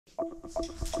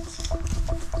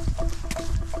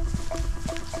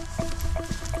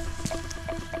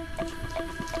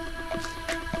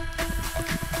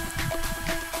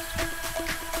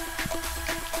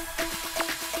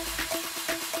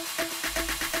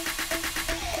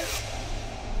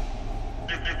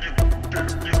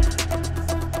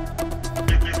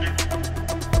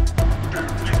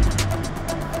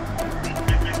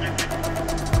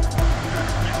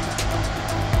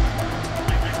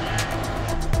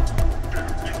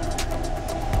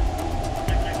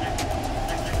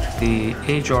The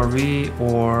HRV,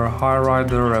 or High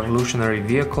Rider Revolutionary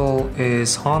Vehicle,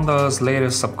 is Honda's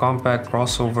latest subcompact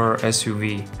crossover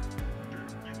SUV.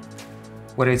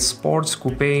 With its sports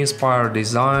coupe-inspired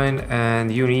design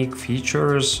and unique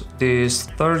features, this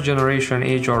third-generation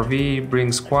HRV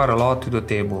brings quite a lot to the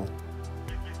table.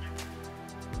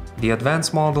 The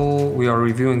advanced model we are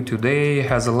reviewing today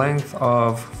has a length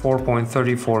of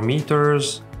 4.34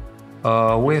 meters,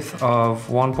 a width of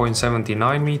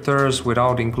 1.79 meters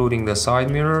without including the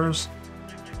side mirrors,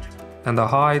 and a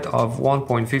height of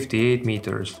 1.58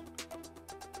 meters.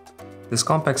 This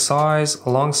compact size,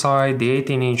 alongside the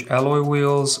 18-inch alloy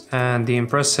wheels and the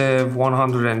impressive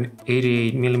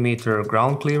 188mm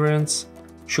ground clearance,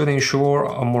 should ensure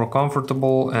a more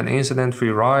comfortable and incident-free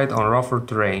ride on rougher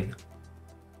terrain.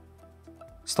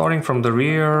 Starting from the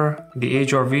rear, the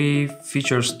HRV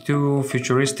features two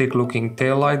futuristic-looking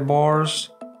taillight bars,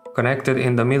 connected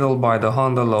in the middle by the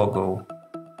Honda logo.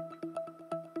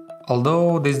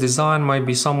 Although this design might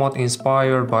be somewhat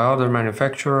inspired by other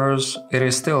manufacturers, it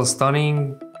is still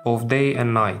stunning both day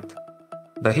and night.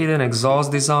 The hidden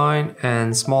exhaust design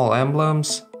and small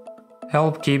emblems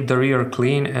help keep the rear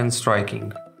clean and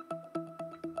striking.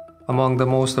 Among the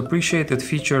most appreciated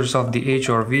features of the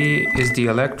HRV is the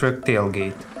electric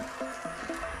tailgate.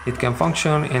 It can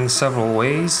function in several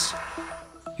ways,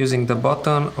 using the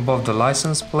button above the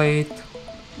license plate,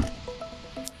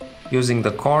 using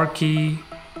the car key,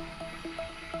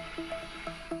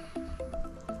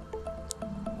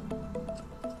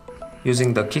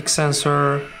 using the kick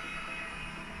sensor,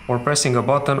 or pressing a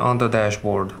button on the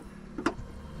dashboard.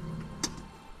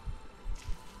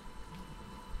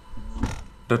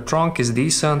 The trunk is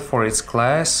decent for its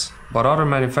class, but other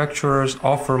manufacturers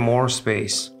offer more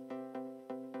space.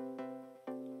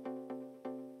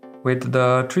 With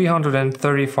the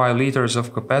 335 liters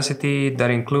of capacity that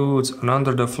includes an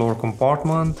under-the-floor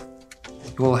compartment,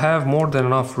 you will have more than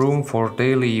enough room for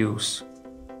daily use.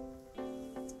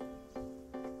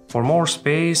 For more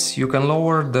space, you can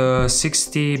lower the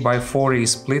 60 by 40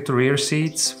 split rear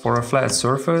seats for a flat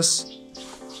surface,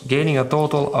 gaining a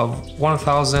total of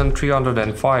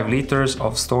 1,305 liters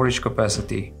of storage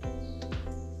capacity.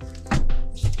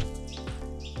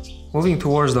 Moving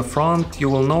towards the front, you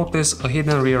will notice a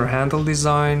hidden rear handle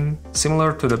design,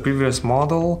 similar to the previous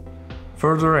model,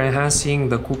 further enhancing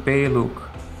the coupe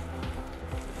look.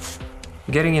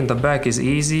 Getting in the back is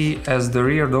easy, as the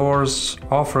rear doors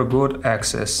offer good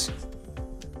access.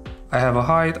 I have a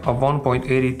height of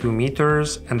 1.82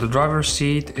 meters and the driver's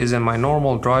seat is in my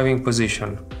normal driving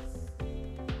position.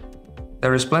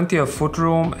 There is plenty of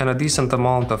footroom and a decent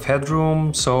amount of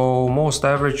headroom, so most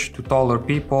average to taller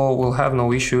people will have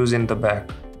no issues in the back.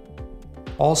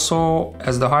 Also,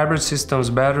 as the hybrid system's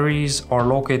batteries are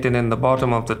located in the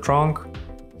bottom of the trunk,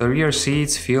 the rear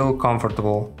seats feel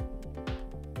comfortable.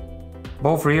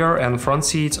 Both rear and front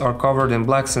seats are covered in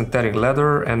black synthetic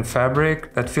leather and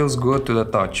fabric that feels good to the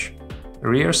touch. The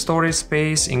rear storage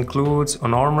space includes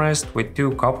an armrest with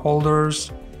two cup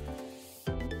holders,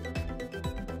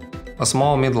 a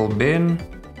small middle bin,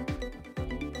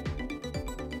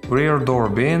 rear door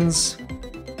bins,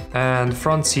 and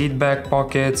front seat back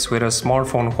pockets with a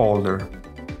smartphone holder.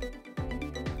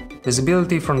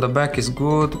 Visibility from the back is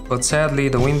good, but sadly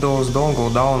the windows don't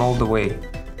go down all the way.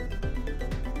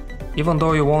 Even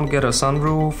though you won't get a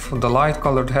sunroof, the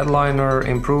light-colored headliner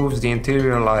improves the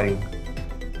interior lighting.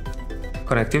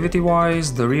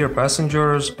 Connectivity-wise, the rear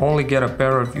passengers only get a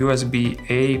pair of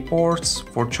USB-A ports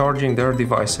for charging their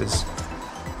devices.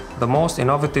 The most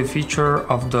innovative feature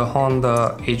of the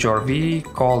Honda HRV,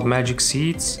 called Magic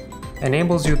Seats,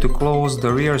 enables you to close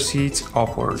the rear seats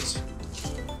upwards.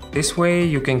 This way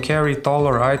you can carry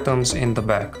taller items in the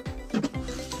back.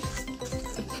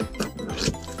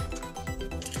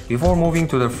 Before moving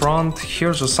to the front,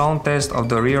 here's a sound test of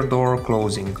the rear door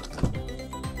closing.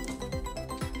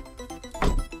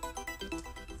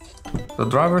 The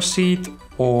driver's seat,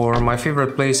 or my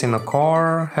favorite place in a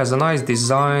car, has a nice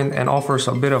design and offers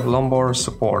a bit of lumbar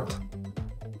support.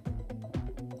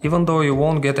 Even though you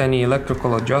won't get any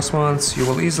electrical adjustments, you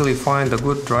will easily find a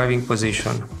good driving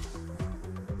position.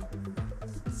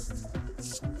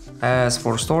 As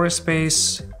for storage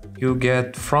space, you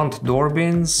get front door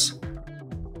bins,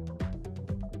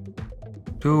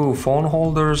 2 phone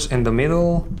holders in the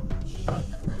middle,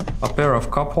 a pair of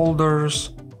cup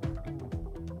holders,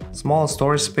 small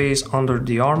storage space under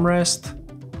the armrest,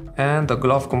 and a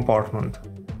glove compartment.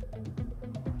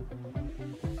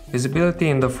 Visibility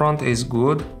in the front is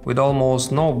good, with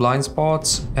almost no blind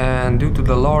spots, and due to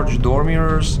the large door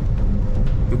mirrors,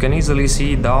 you can easily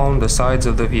see down the sides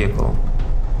of the vehicle.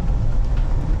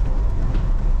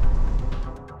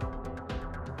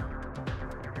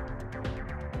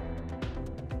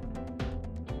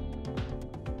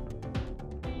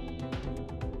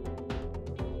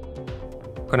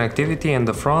 Connectivity in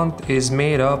the front is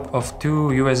made up of 2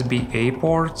 USB-A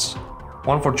ports,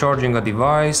 one for charging a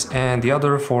device and the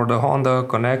other for the Honda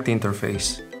Connect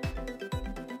interface.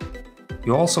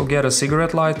 You also get a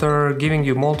cigarette lighter, giving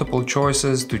you multiple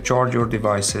choices to charge your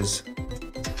devices.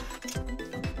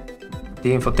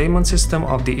 The infotainment system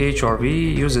of the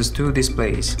HRV uses 2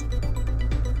 displays.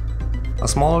 A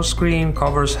smaller screen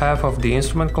covers half of the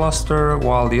instrument cluster,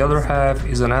 while the other half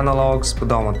is an analog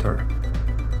speedometer.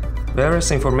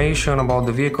 Various information about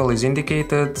the vehicle is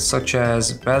indicated, such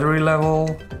as battery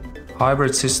level,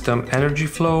 hybrid system energy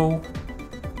flow,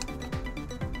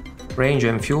 range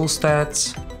and fuel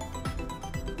stats,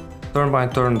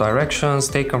 turn-by-turn directions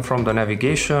taken from the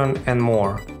navigation, and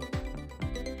more.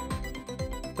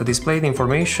 The displayed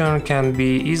information can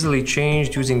be easily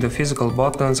changed using the physical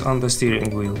buttons on the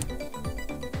steering wheel.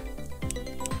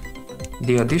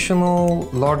 The additional,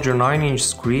 larger 9-inch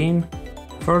screen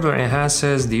further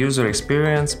enhances the user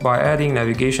experience by adding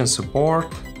navigation support,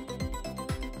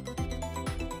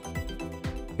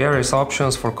 various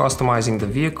options for customizing the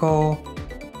vehicle,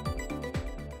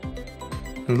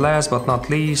 and last but not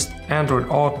least, Android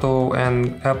Auto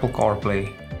and Apple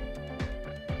CarPlay.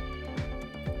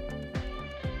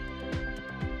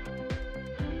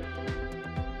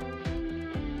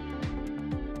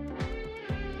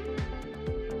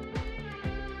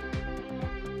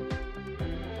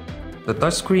 The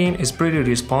touchscreen is pretty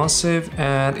responsive,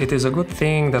 and it is a good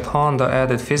thing that Honda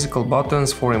added physical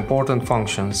buttons for important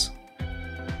functions.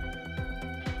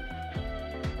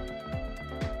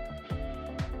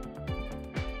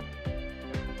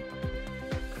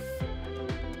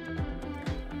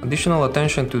 Additional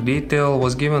attention to detail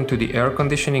was given to the air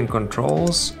conditioning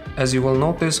controls, as you will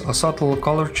notice a subtle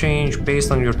color change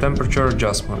based on your temperature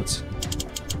adjustments.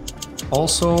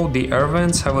 Also, the air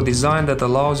vents have a design that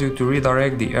allows you to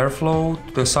redirect the airflow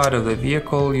to the side of the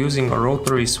vehicle using a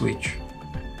rotary switch.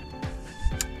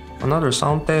 Another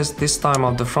sound test, this time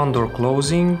of the front door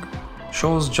closing,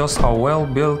 shows just how well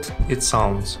built it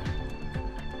sounds.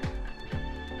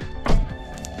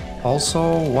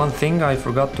 Also, one thing I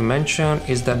forgot to mention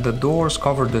is that the doors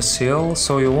cover the sill,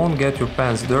 so you won't get your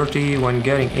pants dirty when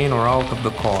getting in or out of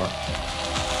the car.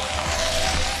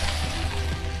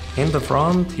 In the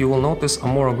front, you will notice a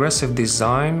more aggressive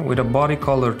design with a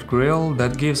body-colored grille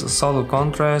that gives a subtle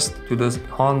contrast to the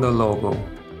Honda logo.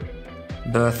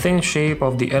 The thin shape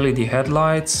of the LED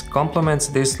headlights complements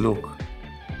this look.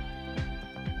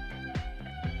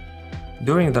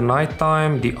 During the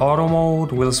nighttime, the auto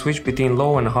mode will switch between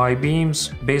low and high beams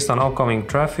based on oncoming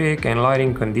traffic and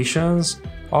lighting conditions,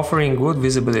 offering good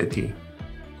visibility.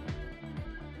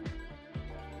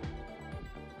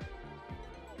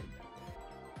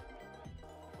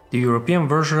 The European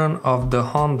version of the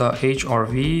Honda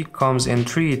HRV comes in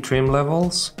 3 trim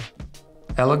levels: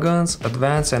 Elegance,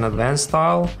 Advanced and Advanced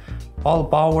Style, all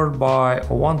powered by a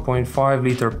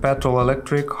 1.5-liter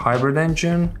petrol-electric hybrid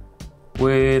engine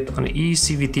with an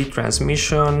eCVT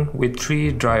transmission with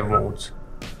 3 drive modes: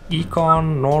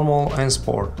 Econ, Normal and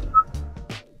Sport.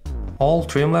 All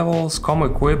trim levels come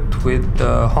equipped with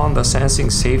the Honda Sensing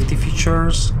safety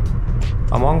features,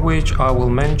 among which I will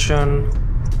mention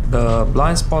the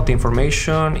blind spot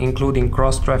information, including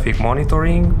cross-traffic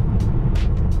monitoring,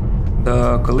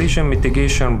 the collision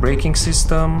mitigation braking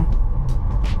system,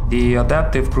 the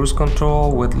adaptive cruise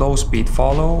control with low-speed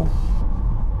follow,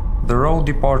 the road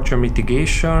departure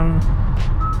mitigation,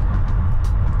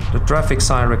 the traffic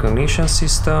sign recognition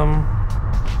system,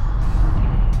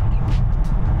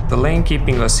 the lane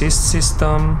keeping assist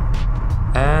system,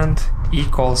 and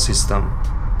e-call system.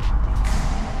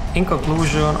 In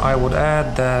conclusion, I would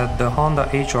add that the Honda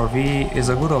HRV is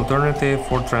a good alternative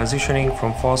for transitioning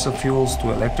from fossil fuels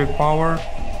to electric power,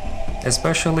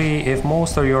 especially if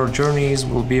most of your journeys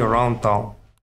will be around town.